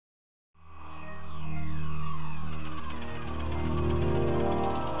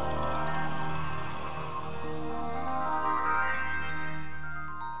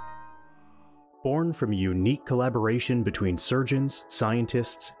Born from a unique collaboration between surgeons,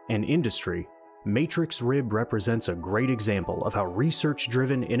 scientists, and industry, MatrixRIB represents a great example of how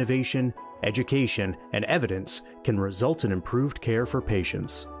research-driven innovation, education, and evidence can result in improved care for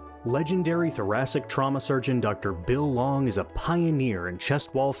patients. Legendary thoracic trauma surgeon Dr. Bill Long is a pioneer in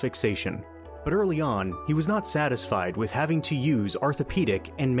chest wall fixation. But early on, he was not satisfied with having to use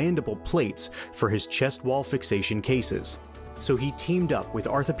orthopedic and mandible plates for his chest wall fixation cases. So he teamed up with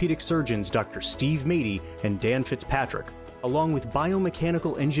orthopedic surgeons Dr. Steve Mady and Dan Fitzpatrick, along with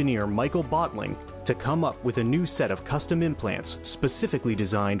biomechanical engineer Michael Bottling, to come up with a new set of custom implants specifically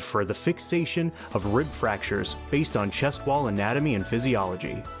designed for the fixation of rib fractures based on chest wall anatomy and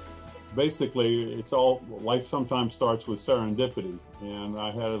physiology. Basically, it's all, life sometimes starts with serendipity, and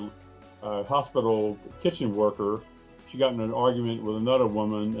I had a hospital kitchen worker. She got in an argument with another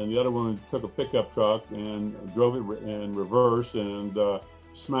woman, and the other woman took a pickup truck and drove it in reverse and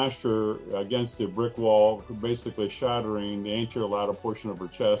smashed her against the brick wall, basically shattering the anterior lateral portion of her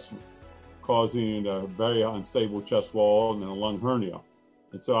chest, causing a very unstable chest wall and then a lung hernia.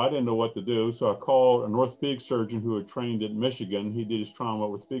 And so I didn't know what to do, so I called an orthopedic surgeon who had trained at Michigan. He did his trauma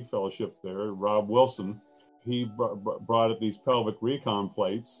orthopedic fellowship there, Rob Wilson. He brought up these pelvic recon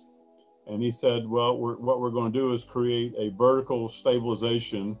plates. And he said, well, what we're going to do is create a vertical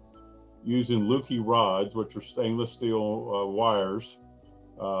stabilization using Lukey rods, which are stainless steel wires,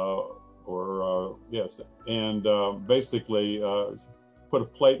 and basically put a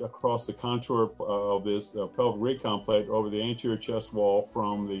plate across the contour of this pelvic recon plate over the anterior chest wall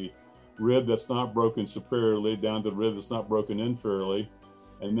from the rib that's not broken superiorly down to the rib that's not broken inferiorly,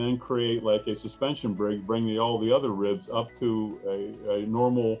 and then create like a suspension bridge, bring all the other ribs up to a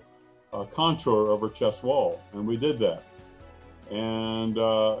normal contour of her chest wall. And we did that. And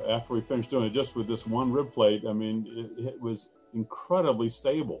after we finished doing it just with this one rib plate, I mean, it was incredibly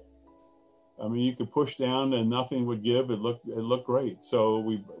stable. I mean, you could push down and nothing would give. It looked great. So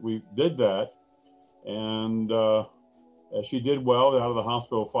we did that, and she did well out of the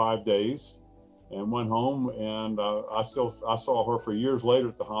hospital 5 days and went home. And I saw her for years later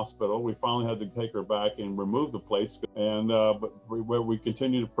at the hospital. We finally had to take her back and remove the plates, and but we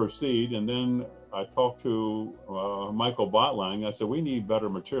continued to proceed. And then I talked to Michael Bottling. I said, we need better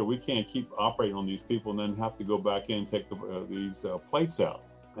material. We can't keep operating on these people and then have to go back in and take these plates out.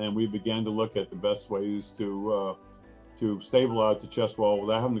 And we began to look at the best ways to stabilize the chest wall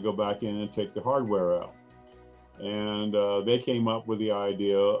without having to go back in and take the hardware out. And they came up with the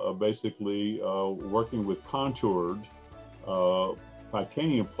idea of basically working with contoured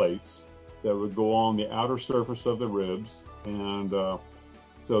titanium plates that would go on the outer surface of the ribs. And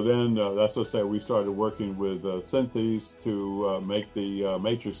so then that's what I say, we started working with Synthes to make the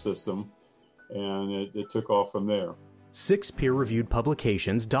Matrix system, and it took off from there. 6 peer-reviewed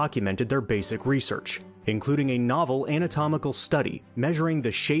publications documented their basic research, including a novel anatomical study measuring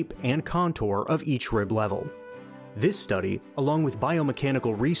the shape and contour of each rib level. This study, along with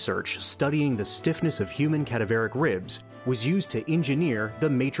biomechanical research studying the stiffness of human cadaveric ribs, was used to engineer the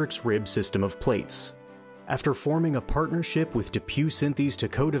MatrixRIB system of plates. After forming a partnership with DePuy Synthes to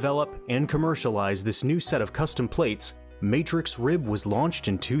co-develop and commercialize this new set of custom plates, MatrixRIB was launched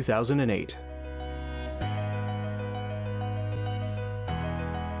in 2008.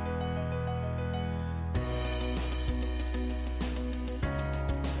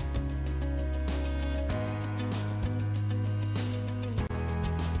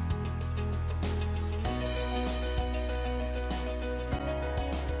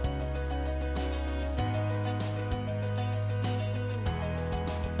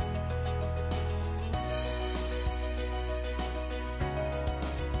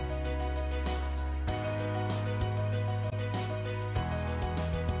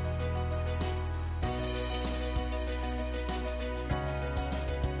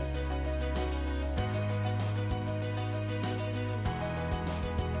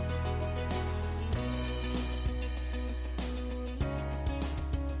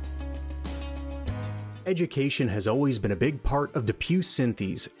 Education has always been a big part of DePuy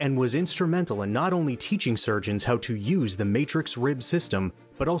Synthes and was instrumental in not only teaching surgeons how to use the MatrixRIB system,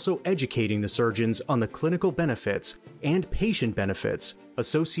 but also educating the surgeons on the clinical benefits and patient benefits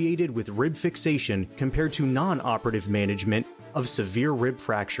associated with rib fixation compared to non-operative management of severe rib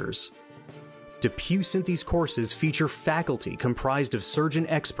fractures. DePuy Synthes courses feature faculty comprised of surgeon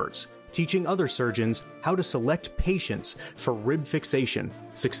experts, teaching other surgeons how to select patients for rib fixation,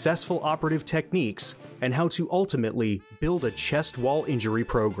 successful operative techniques, and how to ultimately build a chest wall injury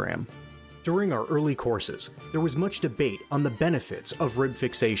program. During our early courses, there was much debate on the benefits of rib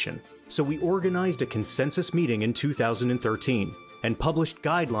fixation, so we organized a consensus meeting in 2013. and published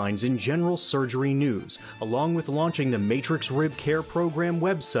guidelines in General Surgery News, along with launching the MatrixRIB Care Program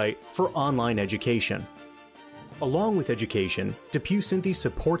website for online education. Along with education, DePuy Synthes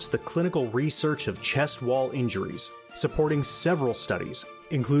supports the clinical research of chest wall injuries, supporting several studies,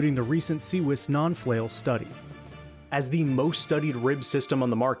 including the recent CWIS non-flail study. As the most studied rib system on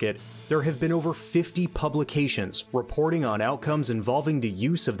the market, there have been over 50 publications reporting on outcomes involving the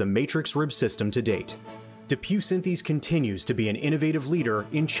use of the MatrixRIB system to date. DePuy Synthes continues to be an innovative leader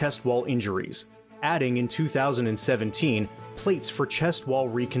in chest wall injuries, adding in 2017 plates for chest wall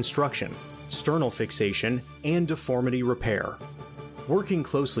reconstruction, sternal fixation, and deformity repair. Working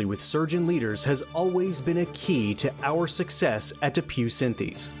closely with surgeon leaders has always been a key to our success at DePuy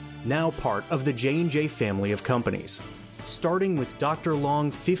Synthes, now part of the J&J family of companies. Starting with Dr. Long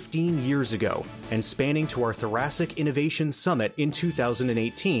 15 years ago and spanning to our Thoracic Innovation Summit in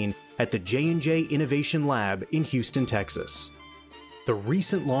 2018 at the J&J Innovation Lab in Houston, Texas. The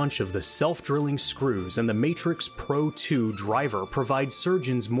recent launch of the self-drilling screws and the Matrix Pro 2 driver provides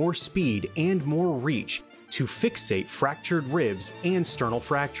surgeons more speed and more reach to fixate fractured ribs and sternal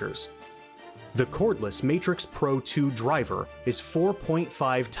fractures. The cordless Matrix Pro 2 driver is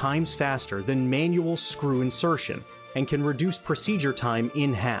 4.5 times faster than manual screw insertion and can reduce procedure time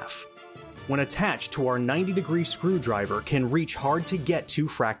in half. When attached to our 90-degree screwdriver, can reach hard-to-get-to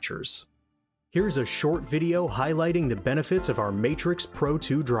fractures. Here's a short video highlighting the benefits of our Matrix Pro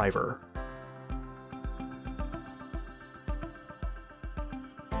 2 driver.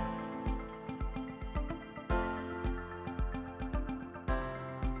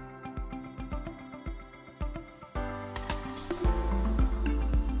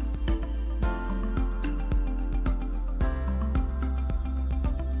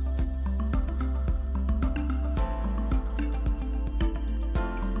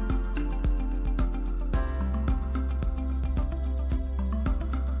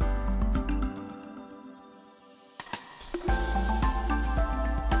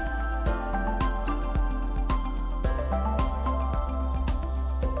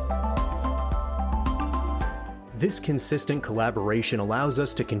 This consistent collaboration allows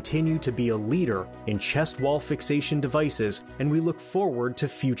us to continue to be a leader in chest wall fixation devices, and we look forward to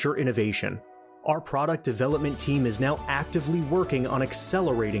future innovation. Our product development team is now actively working on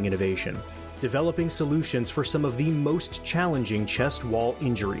accelerating innovation, developing solutions for some of the most challenging chest wall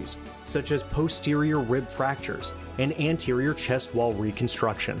injuries, such as posterior rib fractures and anterior chest wall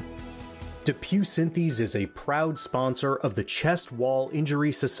reconstruction. DePuy Synthes is a proud sponsor of the Chest Wall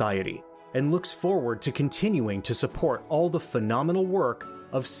Injury Society, and looks forward to continuing to support all the phenomenal work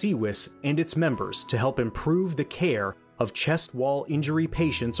of CWIS and its members to help improve the care of chest wall injury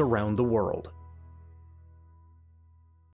patients around the world.